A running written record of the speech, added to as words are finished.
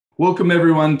Welcome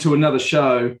everyone to another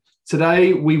show.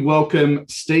 Today we welcome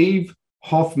Steve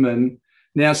Hoffman.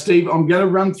 Now, Steve, I'm going to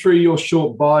run through your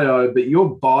short bio, but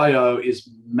your bio is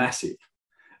massive.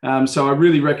 So I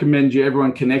really recommend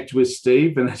everyone connect with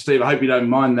Steve. And Steve, I hope you don't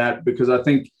mind that, because I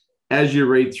think as you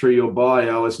read through your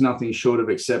bio, it's nothing short of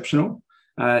exceptional.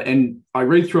 And I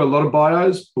read through a lot of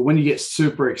bios, but when you get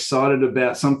super excited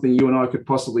about something you and I could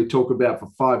possibly talk about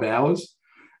for 5 hours,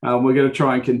 we're going to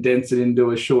try and condense it into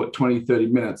a short 20, 30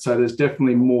 minutes. So there's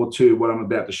definitely more to what I'm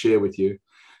about to share with you.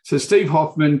 So Steve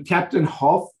Hoffman, Captain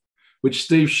Hoff, which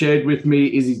Steve shared with me,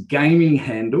 is his gaming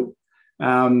handle.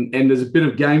 And there's a bit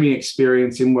of gaming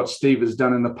experience in what Steve has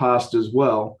done in the past as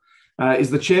well.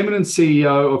 Is the chairman and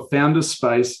CEO of Founders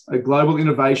Space, a global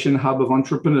innovation hub of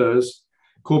entrepreneurs,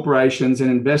 corporations,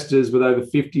 and investors with over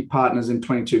 50 partners in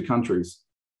 22 countries.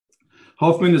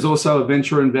 Hoffman is also a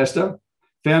venture investor,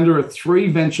 founder of 3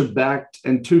 venture-backed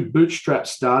and 2 bootstrapped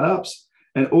startups,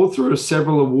 and author of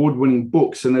several award-winning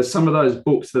books. And there's some of those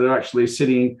books that are actually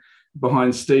sitting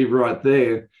behind Steve right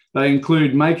there. They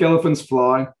include Make Elephants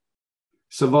Fly,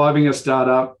 Surviving a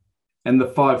Startup, and The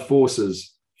 5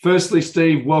 Forces. Firstly,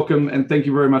 Steve, welcome, and thank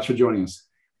you very much for joining us.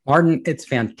 Martin, it's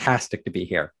fantastic to be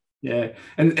here. Yeah,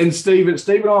 and Steve and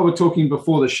I were talking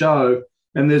before the show,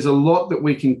 and there's a lot that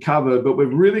we can cover, but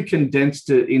we've really condensed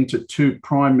it into 2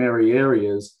 primary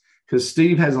areas, because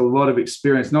Steve has a lot of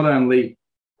experience, not only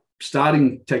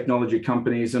starting technology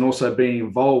companies and also being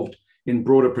involved in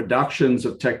broader productions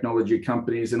of technology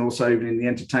companies, and also even in the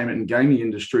entertainment and gaming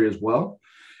industry as well.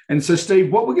 And so,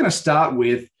 Steve, what we're going to start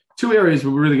with, 2 areas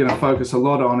we're really going to focus a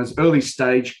lot on is early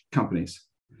stage companies,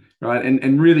 right?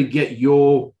 And really get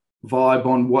your vibe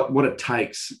on what it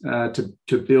takes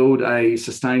to build a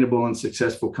sustainable and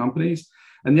successful companies.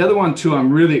 And the other one too,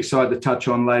 I'm really excited to touch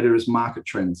on later, is market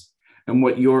trends and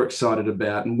what you're excited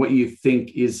about and what you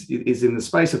think is in the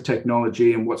space of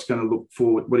technology and what's going to look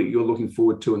forward, what you're looking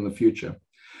forward to in the future.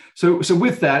 So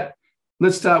with that,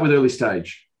 let's start with early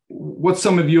stage. What's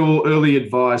some of your early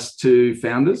advice to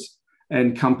founders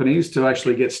and companies to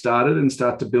actually get started and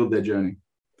start to build their journey?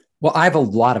 Well, I have a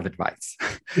lot of advice.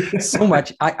 So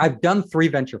much. I've done 3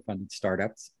 venture-funded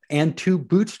startups and 2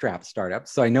 bootstrap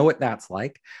startups, so I know what that's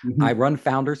like. Mm-hmm. I run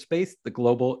Founders Space, the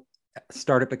global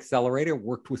startup accelerator,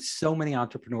 worked with so many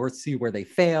entrepreneurs, see where they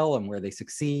fail and where they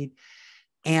succeed.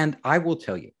 And I will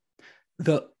tell you,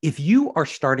 if you are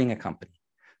starting a company,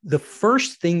 the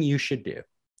first thing you should do,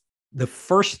 the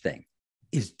first thing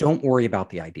is don't worry about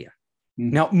the idea.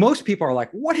 Now, most people are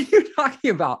like, what are you talking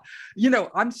about?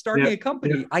 I'm starting a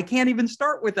company. I can't even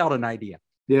start without an idea.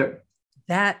 Yeah.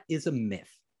 That is a myth.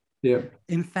 Yeah.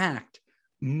 In fact,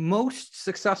 most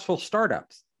successful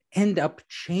startups end up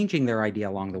changing their idea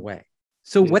along the way.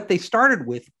 So what they started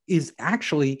with is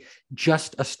actually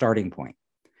just a starting point.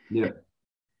 Yeah.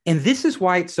 And this is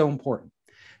why it's so important,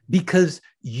 because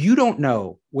you don't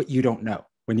know what you don't know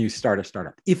when you start a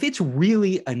startup. If it's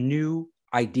really a new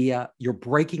idea, you're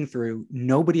breaking through,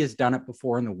 nobody has done it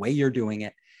before in the way you're doing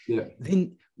it,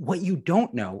 then what you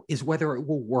don't know is whether it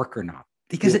will work or not,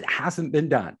 because it hasn't been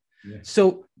done.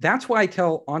 So that's why I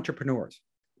tell entrepreneurs,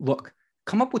 look,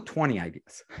 come up with 20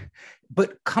 ideas,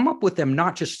 but come up with them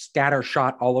not just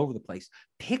scattershot all over the place.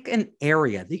 Pick an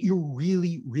area that you're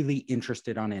really, really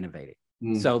interested on innovating.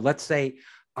 So let's say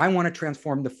I want to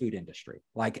transform the food industry,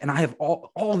 and I have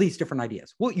all these different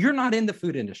ideas. Well, you're not in the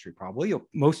food industry, probably.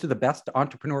 Most of the best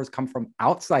entrepreneurs come from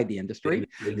outside the industry.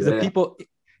 The people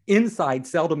inside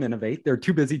seldom innovate. They're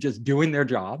too busy just doing their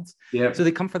jobs. So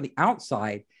they come from the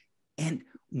outside. And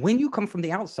when you come from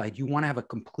the outside, you want to have a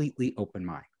completely open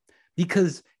mind,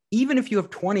 because even if you have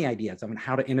 20 ideas on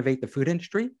how to innovate the food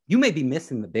industry, you may be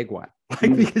missing the big one.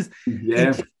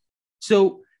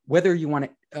 So whether you want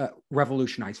to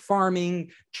revolutionize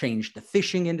farming, change the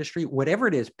fishing industry, whatever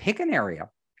it is, pick an area,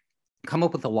 come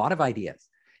up with a lot of ideas.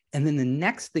 And then the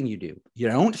next thing you do, you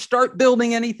don't start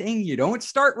building anything. You don't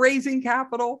start raising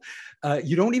capital.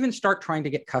 You don't even start trying to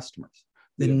get customers.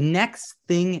 The next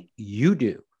thing you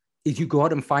do is you go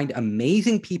out and find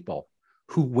amazing people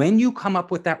who, when you come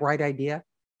up with that right idea,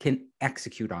 can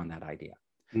execute on that idea.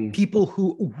 People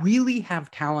who really have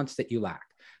talents that you lack.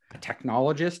 A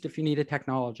technologist, if you need a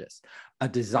technologist, a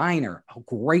designer, a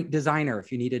great designer, if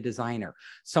you need a designer,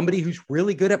 somebody who's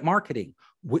really good at marketing.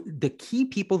 The key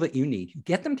people that you need, you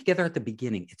get them together at the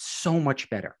beginning. It's so much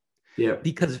better.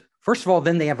 Because first of all,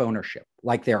 then they have ownership,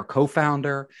 like they're a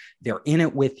co-founder, they're in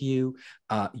it with you.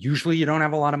 Usually you don't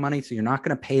have a lot of money, so you're not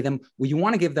going to pay them. What you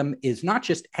want to give them is not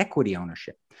just equity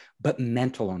ownership, but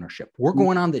mental ownership. We're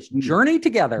going on this journey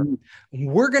together.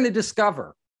 We're going to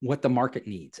discover what the market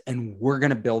needs, and we're going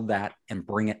to build that and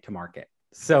bring it to market.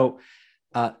 So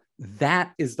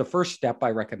That is the first step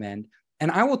I recommend.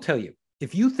 And I will tell you,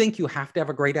 if you think you have to have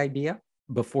a great idea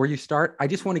before you start, I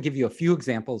just want to give you a few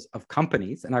examples of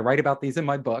companies, and I write about these in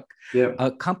my book,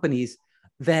 companies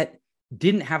that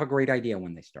didn't have a great idea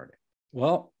when they started.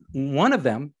 Well, one of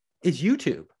them is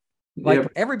YouTube. Like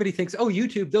everybody thinks, oh,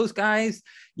 YouTube, those guys,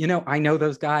 I know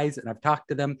those guys and I've talked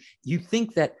to them. You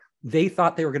think that they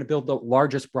thought they were going to build the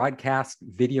largest broadcast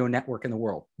video network in the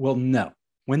world. Well, no.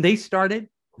 When they started,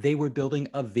 they were building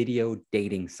a video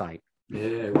dating site.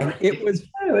 And it was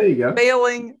there you go.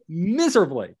 failing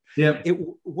miserably. Yeah. It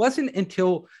wasn't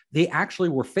until they actually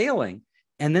were failing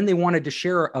and then they wanted to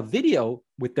share a video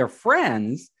with their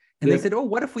friends. And they said, oh,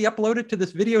 what if we upload it to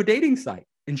this video dating site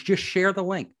and just share the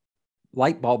link?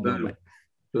 Light bulb moment.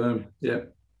 Boom. Yeah.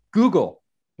 Google,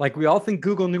 like we all think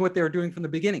Google knew what they were doing from the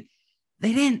beginning.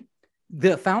 They didn't.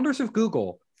 The founders of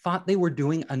Google thought they were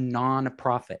doing a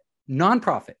nonprofit,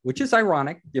 which is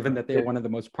ironic given that they're one of the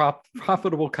most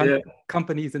profitable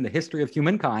companies in the history of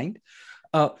humankind.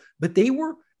 But they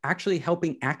were actually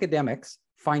helping academics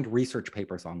find research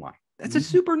papers online. That's a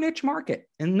super niche market.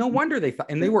 And no wonder they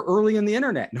thought, and they were early in the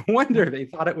internet. No wonder they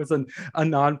thought it was a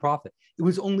nonprofit. It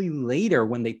was only later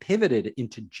when they pivoted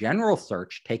into general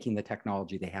search, taking the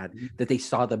technology they had, that they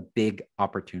saw the big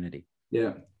opportunity.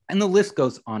 Yeah. And the list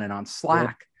goes on and on.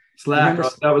 Slack. Yeah. Slack,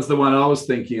 that was the one I was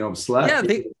thinking of. Slack.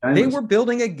 Yeah, they were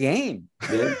building a game.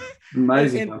 Yeah,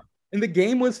 amazing. and the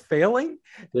game was failing.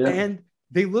 Yeah. And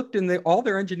they looked and all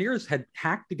their engineers had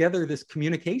hacked together this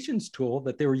communications tool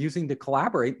that they were using to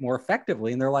collaborate more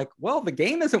effectively. And they're like, well, the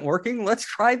game isn't working. Let's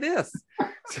try this.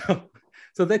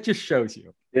 So that just shows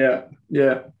you. Yeah.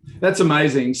 Yeah. That's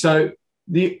amazing. So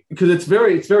because it's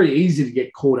very easy to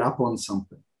get caught up on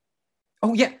something.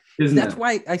 Oh, yeah. That's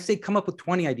why I say come up with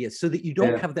 20 ideas so that you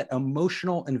don't have that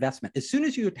emotional investment. As soon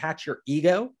as you attach your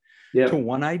ego to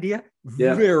one idea,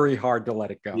 very hard to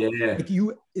let it go. Yeah.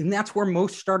 And that's where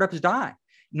most startups die.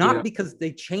 Not because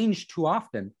they change too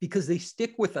often, because they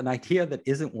stick with an idea that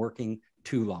isn't working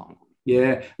too long.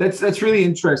 Yeah, that's really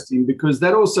interesting because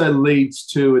that also leads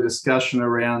to a discussion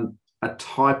around a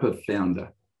type of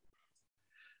founder,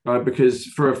 right? Because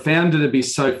for a founder to be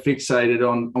so fixated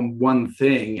on one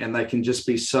thing and they can just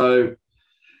be so,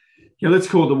 let's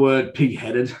call the word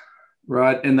pig-headed,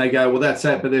 right? And they go, well, that's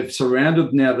that. But they've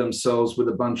surrounded now themselves with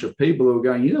a bunch of people who are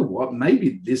going, you know what,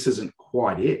 maybe this isn't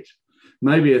quite it.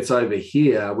 Maybe it's over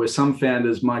here, where some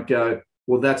founders might go,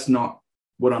 well, that's not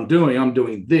what I'm doing. I'm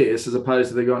doing this, as opposed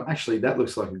to they're going, actually, that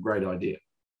looks like a great idea.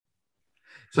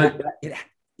 So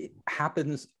it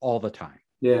happens all the time.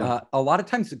 Yeah. A lot of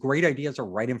times the great ideas are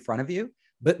right in front of you,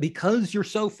 but because you're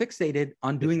so fixated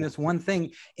on doing this one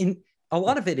thing, and a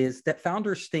lot of it is that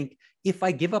founders think, if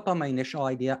I give up on my initial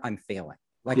idea, I'm failing.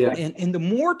 And the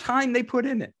more time they put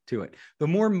into it, the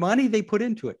more money they put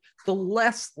into it, the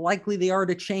less likely they are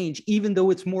to change, even though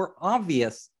it's more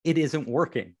obvious it isn't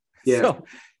working. Yeah. So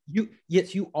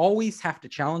you always have to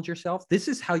challenge yourself. This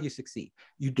is how you succeed.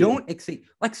 You don't exceed.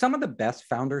 Like some of the best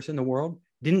founders in the world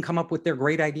didn't come up with their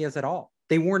great ideas at all.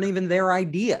 They weren't even their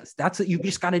ideas. That's what you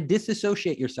just got to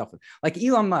disassociate yourself with. Like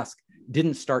Elon Musk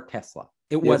didn't start Tesla.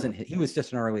 It wasn't him. He was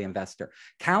just an early investor.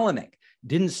 Kalanick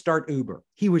didn't start Uber.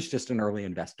 He was just an early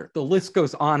investor. The list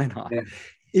goes on and on. Yeah.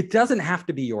 It doesn't have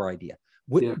to be your idea.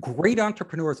 Great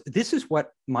entrepreneurs, this is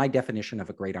what my definition of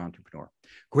a great entrepreneur.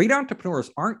 Great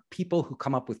entrepreneurs aren't people who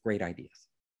come up with great ideas.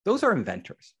 Those are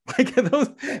inventors. Like those,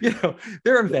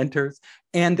 they're inventors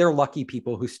and they're lucky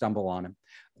people who stumble on them.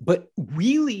 But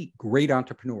really great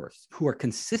entrepreneurs who are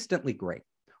consistently great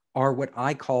are what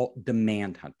I call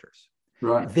demand hunters.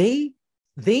 Right.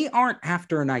 They aren't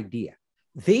after an idea.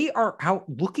 They are out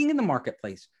looking in the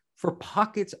marketplace for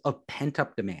pockets of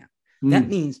pent-up demand. That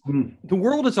means the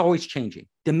world is always changing.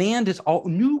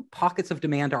 New pockets of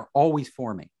demand are always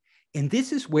forming. And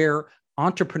this is where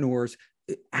entrepreneurs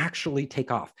actually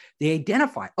take off. They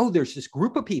identify, there's this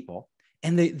group of people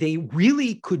and they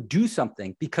really could do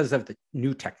something because of the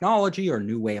new technology or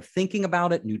new way of thinking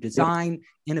about it, new design,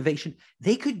 innovation.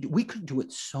 We could do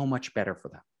it so much better for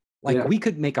them. We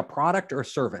could make a product or a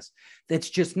service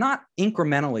that's just not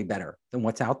incrementally better than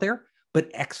what's out there,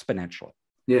 but exponentially.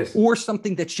 Yes. Or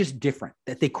something that's just different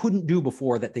that they couldn't do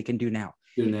before that they can do now.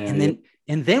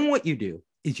 And then what you do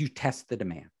is you test the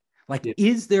demand.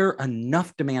 Is there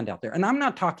enough demand out there? And I'm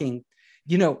not talking,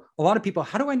 a lot of people,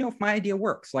 how do I know if my idea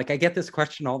works? I get this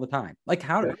question all the time.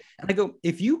 And I go,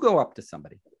 if you go up to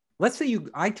somebody, let's say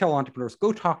I tell entrepreneurs,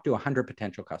 go talk to 100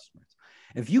 potential customers.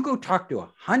 If you go talk to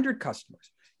 100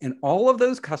 customers and all of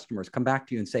those customers come back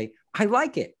to you and say, I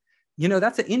like it.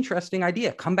 That's an interesting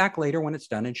idea. Come back later when it's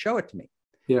done and show it to me.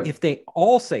 Yeah. If they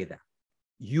all say that,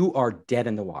 you are dead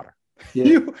in the water.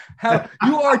 Yeah.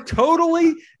 You are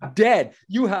totally dead.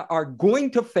 You are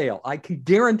going to fail. I can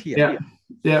guarantee it. Yeah.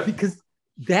 Yeah. Because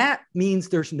that means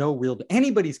there's no real,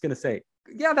 anybody's going to say,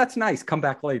 yeah, that's nice. Come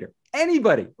back later.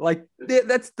 Anybody, like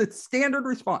that's the standard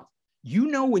response. You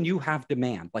know, when you have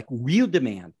demand, like real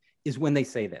demand, is when they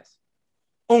say this.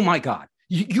 Oh my God,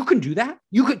 you can do that?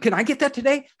 Can I get that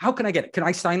today? How can I get it? Can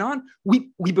I sign on? We've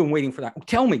been waiting for that.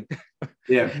 Tell me.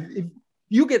 Yeah. If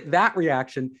you get that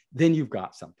reaction, then you've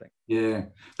got something. Yeah,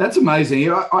 that's amazing.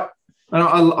 I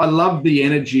love the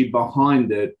energy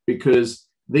behind it, because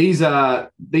these are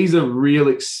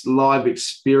real live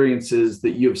experiences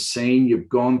that you've seen, you've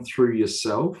gone through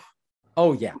yourself.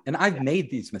 Oh yeah, and I've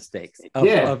made these mistakes.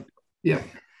 Yeah.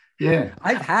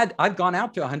 I've gone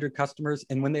out to 100 customers,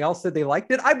 and when they all said they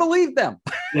liked it, I believed them.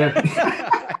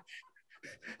 Yeah.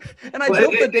 And I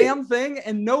built the damn thing,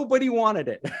 and nobody wanted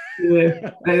it.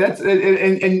 Yeah, and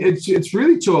it's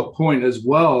really to a point as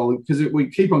well, because we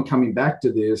keep on coming back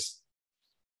to this,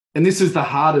 and this is the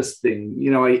hardest thing. You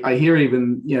know, I hear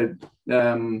even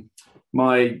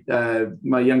my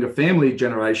younger family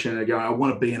generation are going, I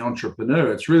want to be an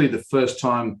entrepreneur. It's really the first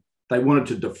time they wanted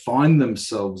to define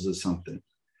themselves as something.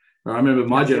 I remember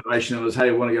my generation, it was, hey,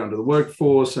 I want to go into the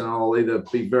workforce, and I'll either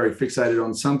be very fixated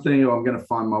on something, or I'm going to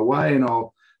find my way, and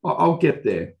I'll get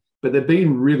there. But they're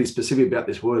being really specific about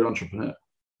this word entrepreneur.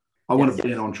 I want to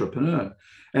be an entrepreneur.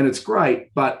 And it's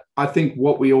great. But I think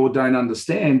what we all don't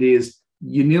understand is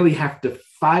you nearly have to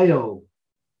fail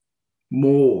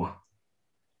more,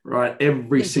 right?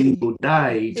 Every single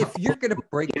day. If you're going to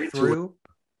break through,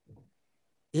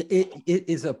 it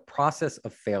is a process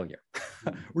of failure,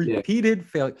 repeated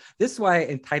failure. This is why I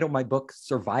entitled my book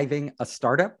Surviving a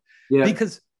Startup,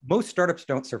 because most startups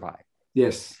don't survive.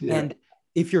 Yes. Yeah. And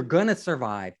if you're going to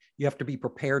survive, you have to be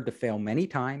prepared to fail many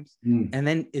times. And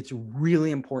then it's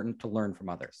really important to learn from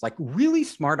others. Like really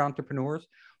smart entrepreneurs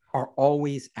are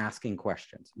always asking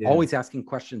questions, always asking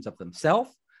questions of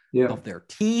themselves, of their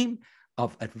team,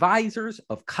 of advisors,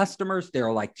 of customers.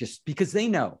 They're like, just because they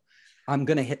know I'm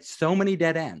going to hit so many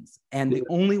dead ends. And the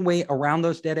only way around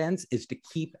those dead ends is to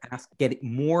keep getting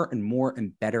more and more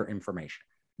and better information.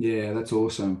 Yeah, that's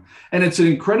awesome. And it's an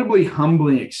incredibly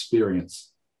humbling experience.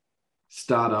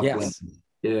 Startup.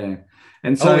 Yeah.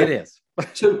 And so it is.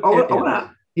 So I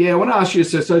want to ask you,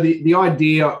 so the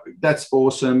idea, that's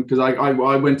awesome, because I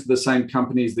went to the same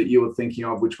companies that you were thinking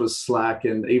of, which was Slack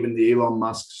and even the Elon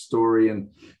Musk story and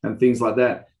things like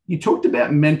that. You talked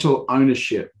about mental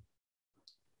ownership,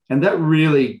 and that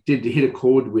really did hit a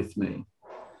chord with me.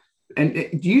 And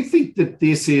do you think that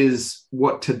this is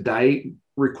what today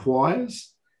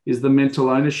requires, is the mental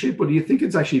ownership, or do you think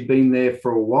it's actually been there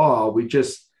for a while?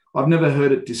 I've never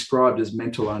heard it described as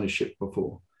mental ownership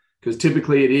before, because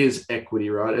typically it is equity,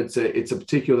 right? It's a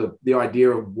particular, the idea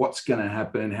of what's going to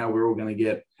happen and how we're all going to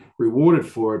get rewarded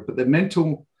for it. But the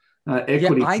mental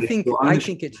equity. Yeah, I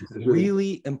think it's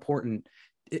really important.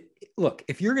 Look,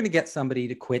 if you're going to get somebody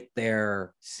to quit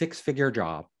their 6-figure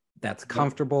job that's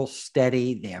comfortable,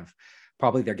 steady,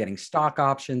 they're getting stock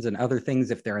options and other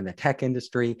things if they're in the tech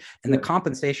industry, and the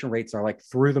compensation rates are like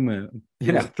through the moon,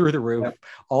 through the roof,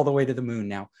 all the way to the moon.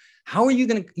 Now, how are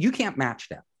you you can't match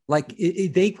that. Like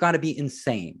they've got to be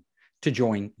insane to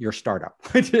join your startup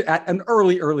at an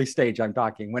early stage. I'm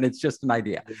talking when it's just an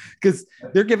idea, because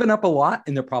they're giving up a lot,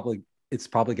 and it's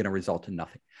probably going to result in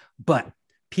nothing. But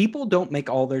people don't make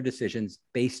all their decisions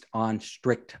based on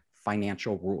strict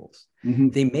financial rules.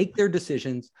 They make their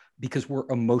decisions because we're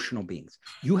emotional beings.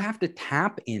 You have to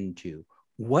tap into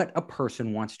what a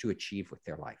person wants to achieve with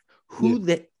their life.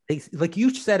 Like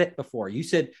you said it before, you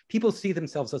said people see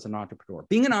themselves as an entrepreneur.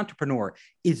 Being an entrepreneur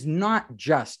is not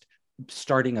just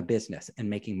starting a business and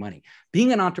making money.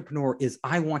 Being an entrepreneur is,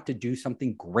 I want to do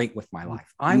something great with my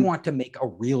life. I want to make a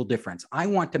real difference. I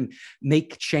want to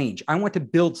make change. I want to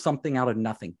build something out of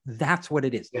nothing. That's what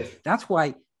it is. That's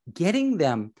why getting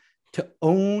them to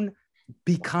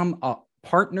become a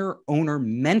partner owner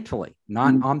mentally,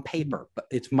 not on paper, but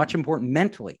it's much important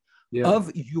mentally,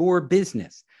 of your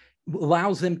business,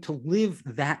 allows them to live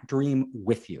that dream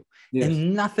with you.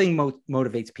 And nothing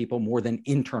motivates people more than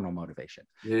internal motivation.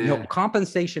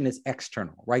 Compensation is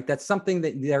external, right? That's something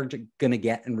that they're going to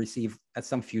get and receive at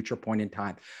some future point in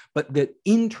time. But the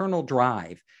internal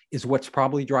drive is what's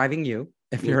probably driving you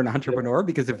if you're an entrepreneur,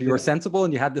 because if you were sensible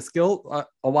and you had the skill,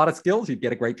 a lot of skills, you'd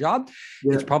get a great job.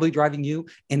 It's probably driving you,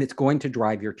 and it's going to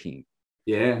drive your team.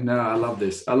 Yeah, no, I love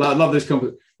this. I love this.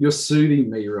 You're soothing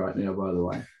me right now, by the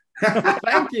way.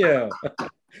 Thank you.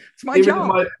 It's my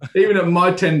job. Even at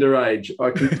my tender age,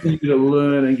 I continue to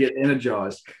learn and get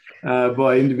energized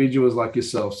by individuals like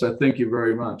yourself. So thank you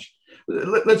very much.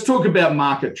 Let's talk about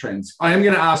market trends. I am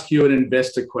going to ask you an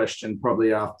investor question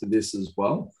probably after this as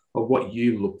well, of what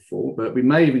you look for, but we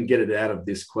may even get it out of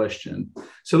this question.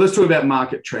 So let's talk about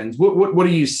market trends. What are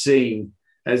you seeing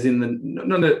as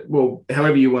in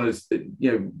however you want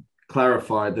to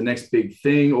clarify the next big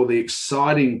thing or the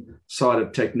exciting side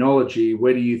of technology?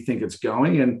 Where do you think it's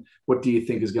going, and what do you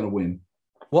think is going to win?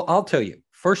 Well, I'll tell you,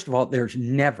 first of all, there's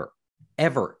never,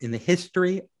 ever in the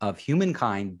history of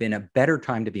humankind been a better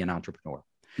time to be an entrepreneur.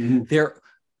 Mm-hmm.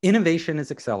 Innovation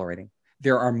is accelerating.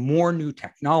 There are more new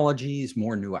technologies,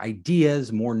 more new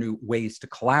ideas, more new ways to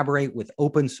collaborate with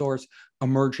open source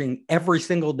emerging every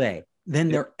single day than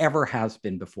there ever has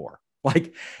been before.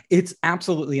 Like, it's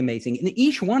absolutely amazing. And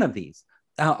each one of these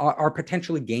are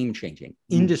potentially game-changing,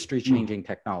 industry-changing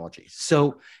technologies.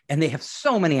 So, and they have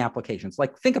so many applications.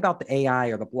 Like, think about the AI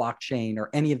or the blockchain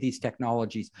or any of these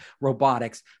technologies,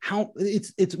 robotics, how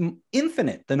it's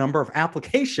infinite, the number of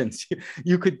applications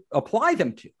you could apply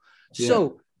them to. Yeah.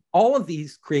 So all of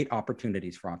these create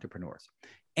opportunities for entrepreneurs.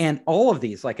 And all of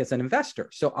these, like as an investor,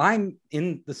 so I'm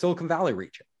in the Silicon Valley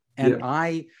region, and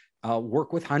I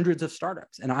work with hundreds of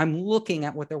startups, and I'm looking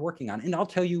at what they're working on. And I'll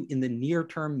tell you in the near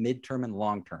term, midterm, and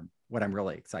long term, what I'm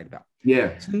really excited about.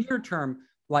 Yeah. So near term,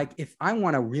 like if I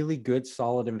want a really good,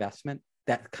 solid investment,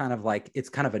 that kind of like, it's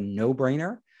kind of a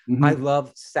no-brainer. Mm-hmm. I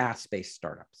love SaaS-based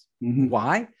startups. Mm-hmm.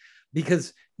 Why?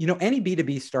 Because, any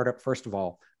B2B startup, first of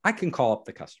all, I can call up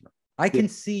the customer. I can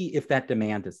see if that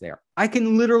demand is there. I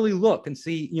can literally look and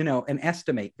see, and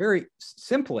estimate very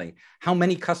simply how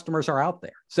many customers are out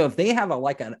there. So if they have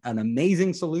an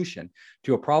amazing solution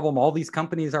to a problem all these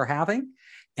companies are having,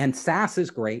 and SaaS is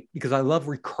great because I love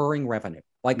recurring revenue.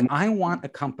 Like I want a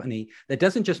company that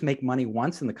doesn't just make money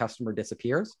once and the customer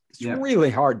disappears. It's a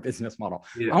really hard business model.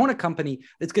 I want a company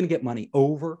that's going to get money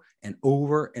over and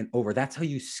over and over. That's how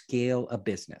you scale a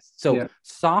business. So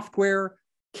software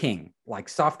king, like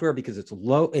software, because it's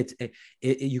low,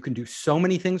 you can do so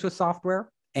many things with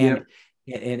software, and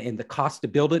the cost to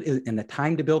build it and the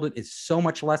time to build it is so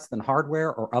much less than hardware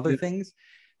or other things,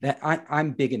 that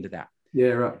I'm big into that. Yeah,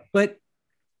 right. But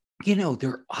there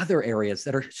are other areas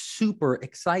that are super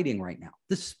exciting right now.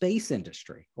 The space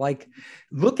industry, like,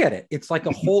 look at it. It's like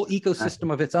a whole ecosystem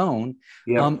of its own.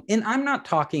 And I'm not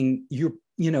talking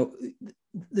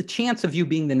the chance of you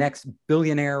being the next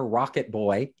billionaire rocket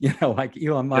boy, like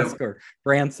Elon Musk or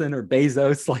Branson or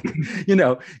Bezos, like,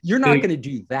 you're not going to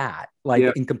do that,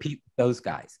 and compete with those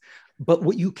guys. But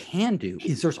what you can do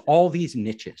is there's all these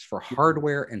niches for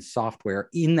hardware and software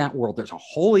in that world. There's a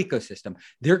whole ecosystem.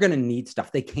 They're going to need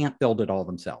stuff. They can't build it all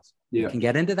themselves. You can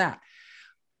get into that.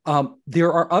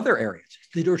 There are other areas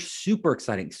that are super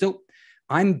exciting. So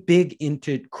I'm big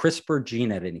into CRISPR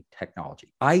gene editing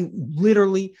technology.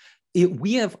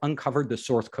 We have uncovered the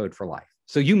source code for life.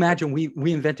 So you imagine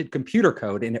we invented computer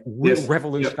code, and it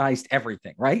revolutionized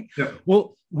everything, right?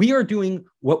 Well, we are doing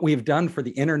what we've done for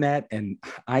the internet and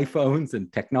iPhones and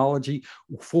technology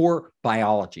for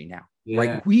biology now.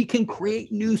 Right? We can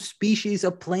create new species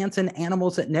of plants and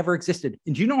animals that never existed.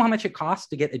 And do you know how much it costs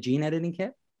to get a gene editing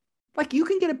kit? Like, you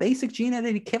can get a basic gene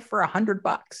editing kit for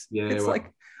 $100. It's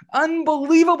like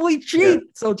unbelievably cheap.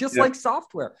 So just like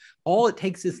software, all it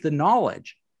takes is the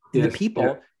knowledge and the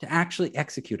people to actually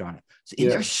execute on it. So, and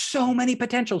there's so many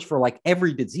potentials for like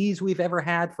every disease we've ever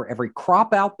had, for every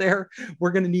crop out there.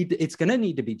 It's going to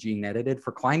need to be gene edited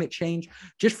for climate change,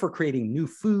 just for creating new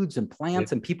foods and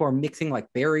plants. And people are mixing like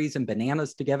berries and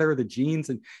bananas together, the genes,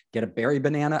 and get a berry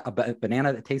banana, a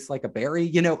banana that tastes like a berry.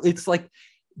 It's like,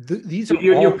 these are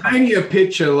you're painting a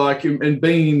picture, like, and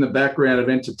being in the background of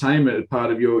entertainment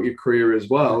part of your career as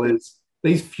well, is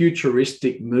these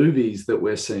futuristic movies that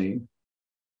we're seeing,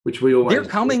 which they're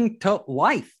coming to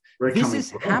life. This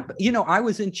is happening. I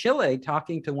was in Chile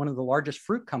talking to one of the largest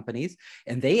fruit companies,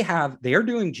 and they're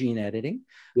doing gene editing,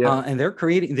 and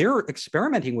they're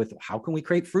experimenting with how can we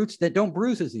create fruits that don't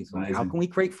bruise as easily? Amazing. How can we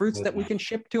create fruits that we can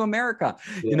ship to America,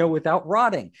 without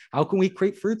rotting? How can we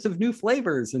create fruits of new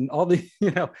flavors and all the,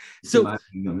 so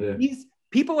these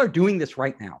people are doing this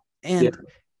right now. And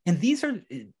these are,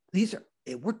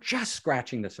 we're just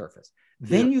scratching the surface.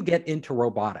 Then you get into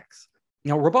robotics.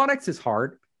 Robotics is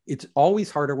hard. It's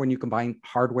always harder when you combine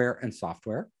hardware and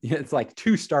software. It's like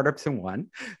two startups in one.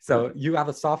 So you have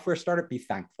a software startup, be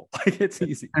thankful. Like, it's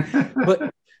easy.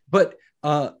 but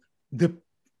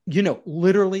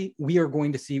literally, we are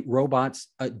going to see robots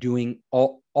doing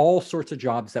all sorts of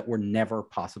jobs that were never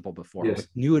possible before. With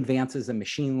new advances in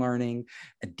machine learning,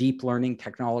 deep learning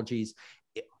technologies.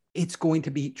 It's going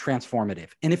to be transformative.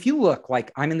 And if you look,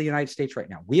 like, I'm in the United States right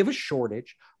now, we have a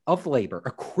shortage of labor,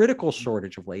 a critical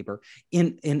shortage of labor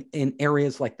in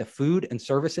areas like the food and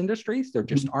service industries. There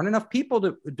just aren't enough people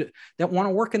that want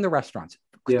to work in the restaurants.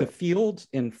 The fields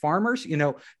and farmers,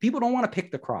 people don't want to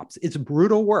pick the crops. It's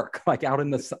brutal work, like out in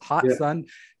the hot sun.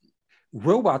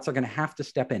 Robots are going to have to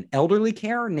step in. Elderly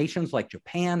care, nations like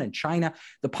Japan and China,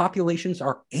 the populations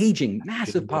are aging,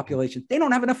 massive populations. They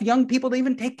don't have enough young people to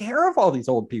even take care of all these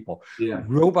old people.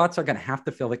 Robots are going to have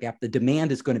to fill the gap. The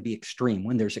demand is going to be extreme.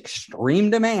 When there's extreme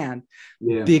demand,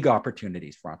 big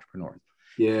opportunities for entrepreneurs.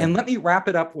 And let me wrap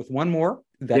it up with one more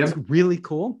that's really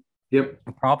cool. You've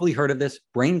probably heard of this,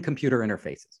 brain-computer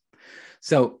interfaces.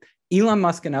 So Elon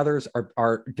Musk and others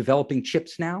are developing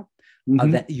chips now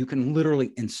that you can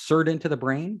literally insert into the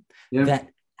brain that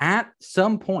at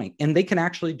some point, and they can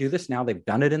actually do this now, they've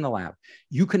done it in the lab,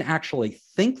 you can actually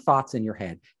think thoughts in your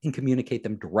head and communicate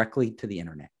them directly to the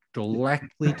internet,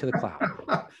 directly to the cloud.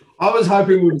 I was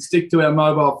hoping we would stick to our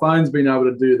mobile phones being able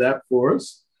to do that for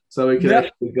us. So we can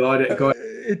actually guide it.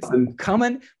 It's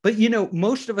coming, but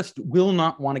most of us will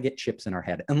not want to get chips in our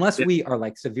head unless we are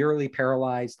like severely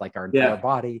paralyzed, like our entire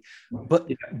body.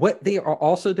 But what they are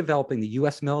also developing, the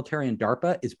US military and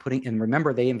DARPA is putting, and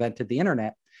remember, they invented the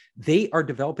internet. They are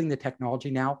developing the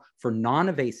technology now for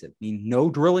non-invasive, meaning no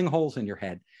drilling holes in your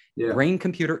head,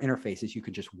 brain-computer interfaces. You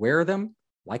can just wear them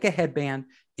like a headband,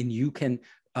 and you can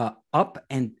upload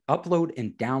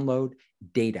and download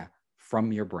data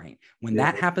from your brain. When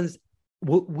that happens,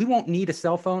 we won't need a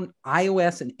cell phone.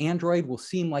 iOS and Android will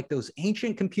seem like those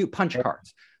ancient compute punch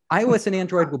cards. iOS and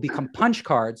Android will become punch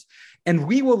cards, and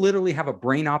we will literally have a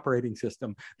brain operating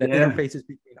system that interfaces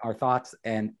between our thoughts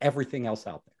and everything else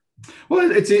out there. Well,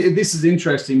 this is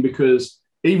interesting because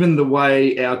even the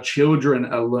way our children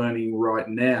are learning right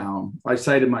now, I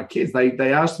say to my kids,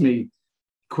 they ask me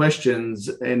questions,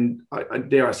 and I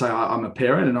dare I say I'm a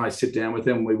parent, and I sit down with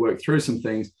them and we work through some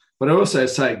things. But I also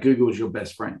say Google is your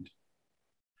best friend,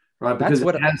 right? Because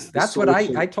that's what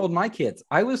I told my kids.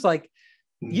 I was like,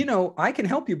 I can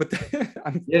help you, but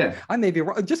I may be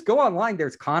wrong. Just go online.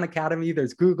 There's Khan Academy,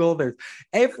 there's Google, there's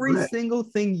every single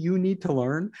thing you need to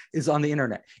learn is on the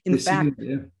internet. In fact,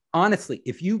 honestly,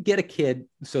 if you get a kid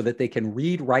so that they can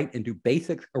read, write, and do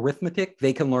basic arithmetic,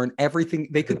 they can learn everything.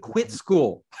 They could quit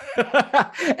school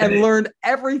and learn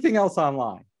everything else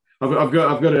online. I've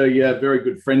got a very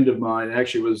good friend of mine.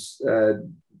 Actually, was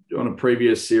on a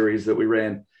previous series that we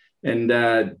ran, and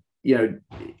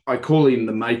I call him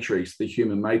the Matrix, the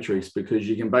human Matrix, because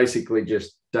you can basically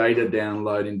just data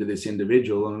download into this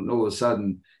individual, and all of a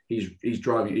sudden he's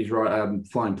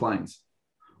flying planes.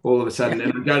 All of a sudden,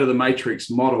 and I go to the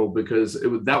Matrix model because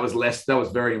that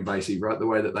was very invasive, right? The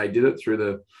way that they did it through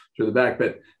the back,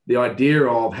 but the idea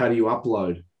of how do you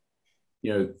upload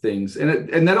things.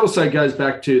 And that also goes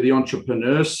back to the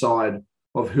entrepreneur side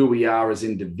of who we are as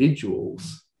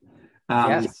individuals.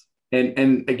 And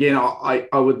again, I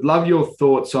would love your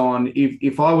thoughts on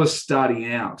if I was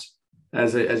starting out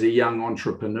as a young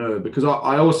entrepreneur, because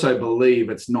I also believe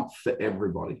it's not for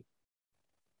everybody,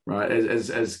 right?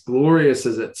 As glorious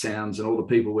as it sounds, and all the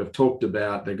people we've talked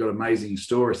about, they've got amazing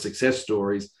stories, success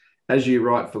stories. As you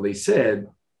rightfully said,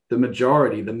 the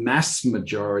mass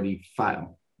majority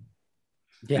fail.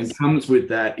 And comes with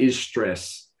that is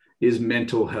stress, is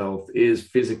mental health, is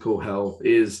physical health,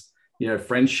 is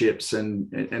friendships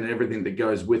and everything that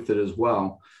goes with it as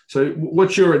well. So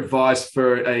what's your advice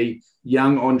for a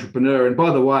young entrepreneur? And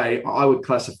by the way, I would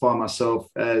classify myself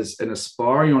as an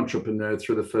aspiring entrepreneur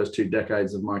through the first 2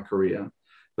 decades of my career,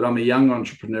 but I'm a young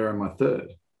entrepreneur in my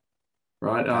third.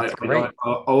 Right? I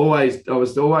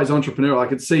was always entrepreneurial.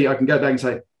 I can go back and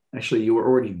say, actually, you were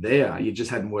already there. You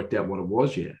just hadn't worked out what it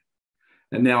was yet.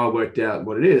 And now I worked out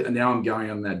what it is. And now I'm going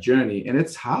on that journey. And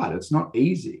it's hard. It's not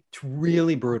easy. It's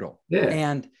really brutal. Yeah.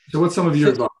 And so what's some of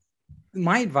your advice?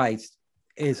 My advice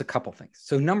is a couple things.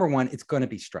 So number one, it's going to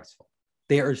be stressful.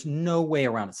 There's no way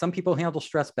around it. Some people handle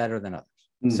stress better than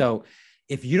others. So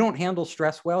if you don't handle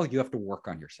stress well, you have to work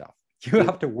on yourself. You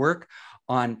have to work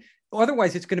on,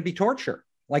 otherwise it's going to be torture.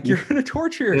 Like you're going to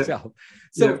torture yourself.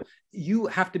 So you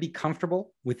have to be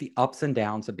comfortable with the ups and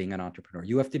downs of being an entrepreneur.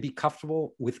 You have to be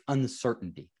comfortable with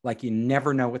uncertainty. Like you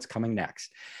never know what's coming next.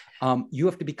 You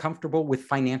have to be comfortable with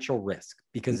financial risk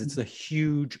because it's a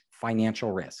huge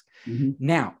financial risk.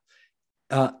 Now,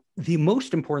 the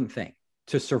most important thing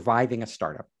to surviving a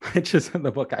startup, which is in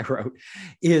the book I wrote,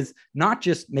 is not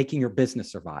just making your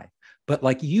business survive, but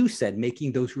like you said,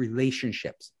 making those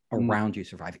relationships around you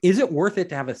survive. Is it worth it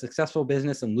to have a successful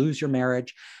business and lose your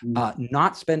marriage,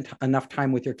 not spend enough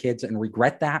time with your kids and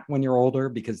regret that when you're older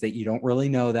because you don't really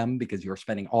know them because you're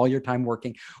spending all your time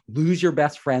working, lose your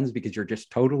best friends because you're just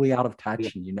totally out of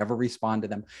touch and you never respond to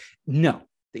them? No,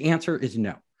 the answer is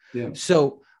no. Yeah.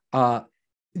 So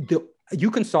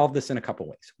you can solve this in a couple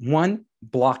ways. One,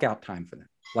 block out time for them.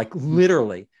 Like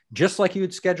literally, just like you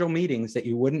would schedule meetings that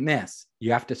you wouldn't miss,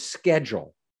 you have to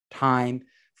schedule time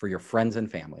for your friends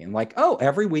and family. And like, oh,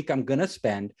 every week I'm going to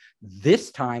spend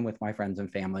this time with my friends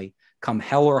and family, come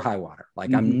hell or high water.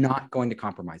 Like I'm not going to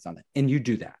compromise on it. And you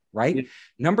do that, right? Yeah.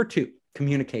 Number two,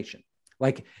 communication.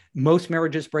 Like most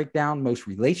marriages break down, most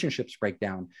relationships break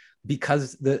down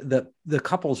because the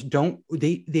couples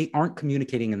they aren't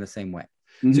communicating in the same way.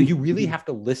 So you really have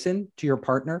to listen to your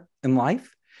partner in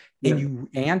life. And you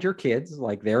and your kids,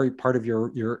 like they're part of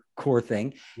your core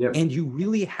thing. Yep. And you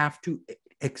really have to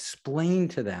explain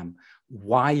to them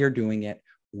why you're doing it,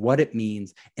 what it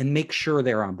means, and make sure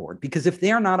they're on board. Because if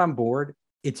they're not on board,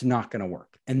 it's not going to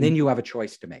work. And then you have a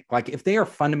choice to make. Like if they are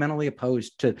fundamentally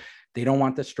opposed to, they don't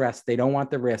want the stress, they don't want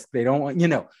the risk, they don't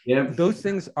want, those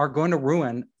things are going to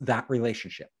ruin that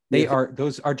relationship.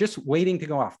 Those are just waiting to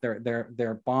go off.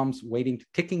 They're bombs waiting,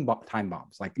 ticking time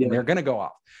bombs. Like they're going to go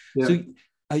off. Yeah. So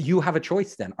you have a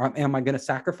choice then. Am I going to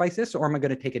sacrifice this or am I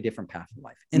going to take a different path in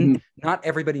life? And not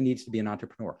everybody needs to be an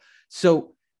entrepreneur.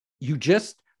 So you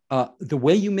just, the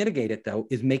way you mitigate it though,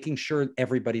 is making sure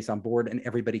everybody's on board and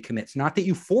everybody commits. Not that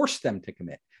you force them to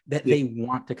commit, that they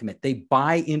want to commit. They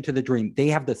buy into the dream. They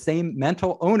have the same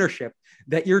mental ownership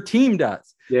that your team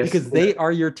does because they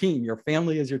are your team. Your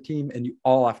family is your team and you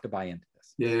all have to buy into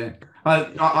this. Yeah.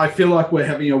 I feel like we're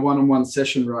having a one-on-one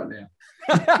session right now.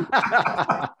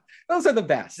 Those are the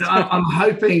best. I'm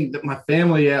hoping that my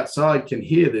family outside can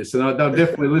hear this, and they'll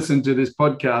definitely listen to this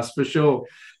podcast for sure.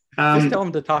 Just tell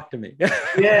them to talk to me.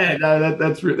 Yeah, no,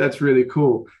 that's really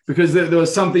cool because there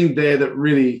was something there that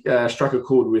really struck a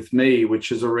chord with me,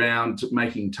 which is around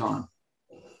making time.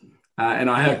 And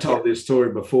I have told this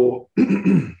story before,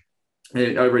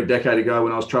 over a decade ago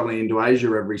when I was traveling into Asia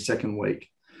every second week.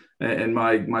 And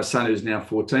my son, who's now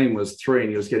 14, was 3, and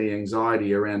he was getting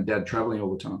anxiety around dad traveling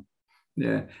all the time.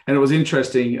 Yeah. And it was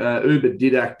interesting. Uber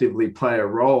did actively play a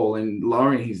role in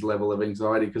lowering his level of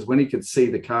anxiety because when he could see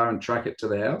the car and track it to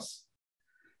the house,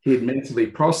 he'd mentally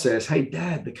process, hey,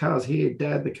 Dad, the car's here.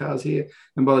 Dad, the car's here.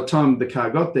 And by the time the car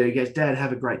got there, he goes, Dad,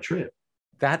 have a great trip.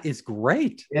 That is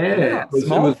great. Yeah. It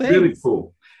was really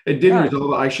cool. It didn't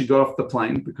result. I actually got off the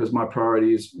plane because my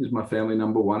priority is my family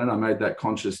number one, and I made that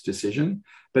conscious decision.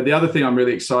 But the other thing I'm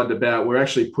really excited about, we're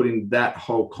actually putting that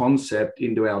whole concept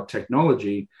into our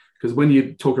technology. Because when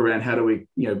you talk around how do we,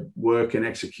 work and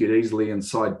execute easily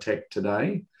inside tech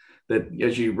today, that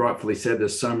as you rightfully said,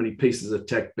 there's so many pieces of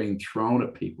tech being thrown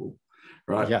at people,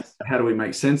 right? Yes. How do we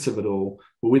make sense of it all?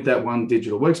 Well, with that one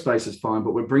digital workspace is fine,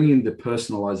 but we're bringing the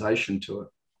personalization to it.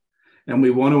 And we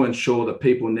want to ensure that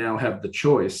people now have the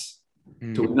choice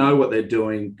to know what they're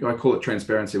doing. I call it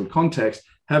transparency with context,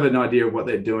 have an idea of what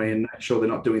they're doing and make sure they're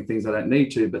not doing things they don't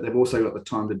need to, but they've also got the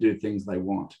time to do things they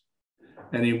want.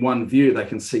 And in one view, they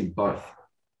can see both.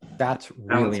 That's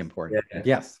really important. Yeah.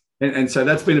 Yes. And so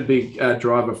that's been a big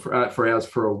driver for ours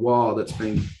for a while. That's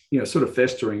been, sort of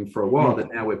festering for a while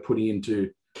that now we're putting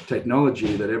into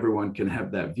technology that everyone can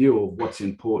have that view of what's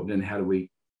important and how do we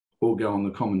all go on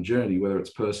the common journey, whether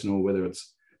it's personal, whether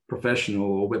it's professional,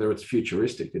 or whether it's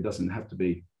futuristic. It doesn't have to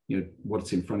be,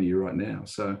 what's in front of you right now.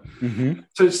 So,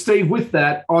 so Steve, with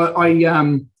that,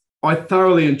 I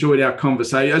thoroughly enjoyed our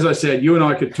conversation. As I said, you and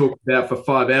I could talk about for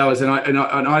 5 hours, and I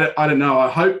don't know.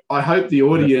 I hope the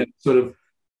audience sort of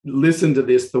listened to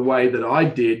this the way that I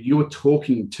did. You're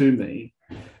talking to me,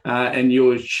 and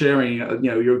you're sharing.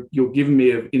 You're giving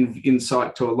me an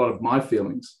insight to a lot of my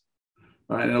feelings,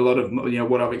 right, and a lot of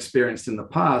what I've experienced in the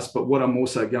past, but what I'm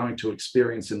also going to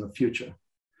experience in the future,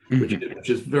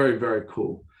 which is very, very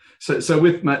cool. So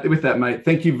with that, mate,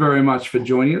 thank you very much for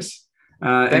joining us.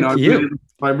 Thank you.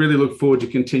 I really look forward to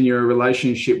continue a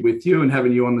relationship with you and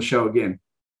having you on the show again.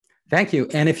 Thank you.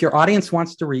 And if your audience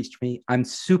wants to reach me, I'm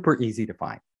super easy to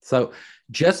find. So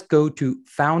just go to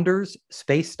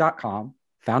founderspace.com,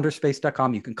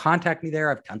 founderspace.com. You can contact me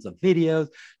there. I have tons of videos,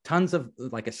 tons of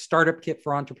like a startup kit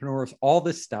for entrepreneurs, all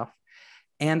this stuff.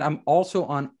 And I'm also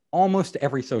on almost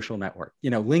every social network.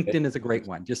 LinkedIn is a great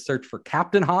one. Just search for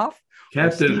Captain Hoff.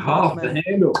 Captain Hoff, the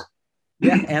handle.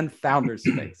 Yeah, and Founders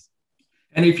Space.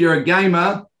 And if you're a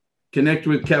gamer, connect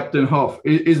with Captain Hoff.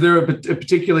 Is there a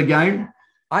particular game?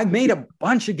 I made a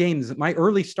bunch of games. My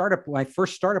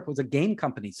first startup was a game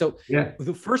company. So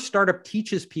the first startup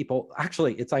teaches people,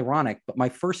 actually, it's ironic, but my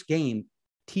first game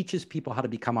teaches people how to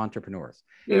become entrepreneurs.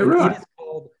 Yeah, right. It is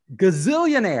called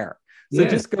Gazillionaire. So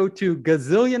just go to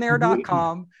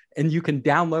gazillionaire.com and you can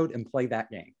download and play that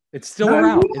game. It's still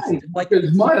around. It's like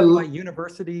my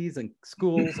universities and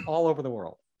schools all over the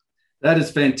world. That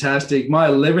is fantastic. My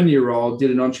 11-year-old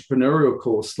did an entrepreneurial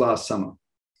course last summer.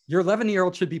 Your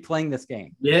 11-year-old should be playing this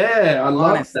game. Yeah, I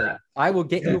love Honestly, that. I will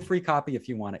get you a free copy if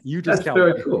you want it. You just That's tell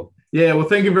very me. cool. Yeah, well,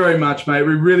 thank you very much, mate.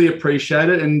 We really appreciate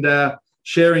it. And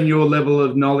sharing your level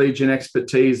of knowledge and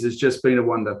expertise has just been a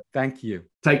wonder. Thank you.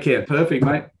 Take care. Perfect,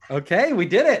 mate. Okay, we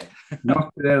did it.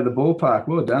 Knocked it out of the ballpark.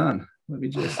 Well done. Let me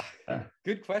just...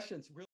 Good questions.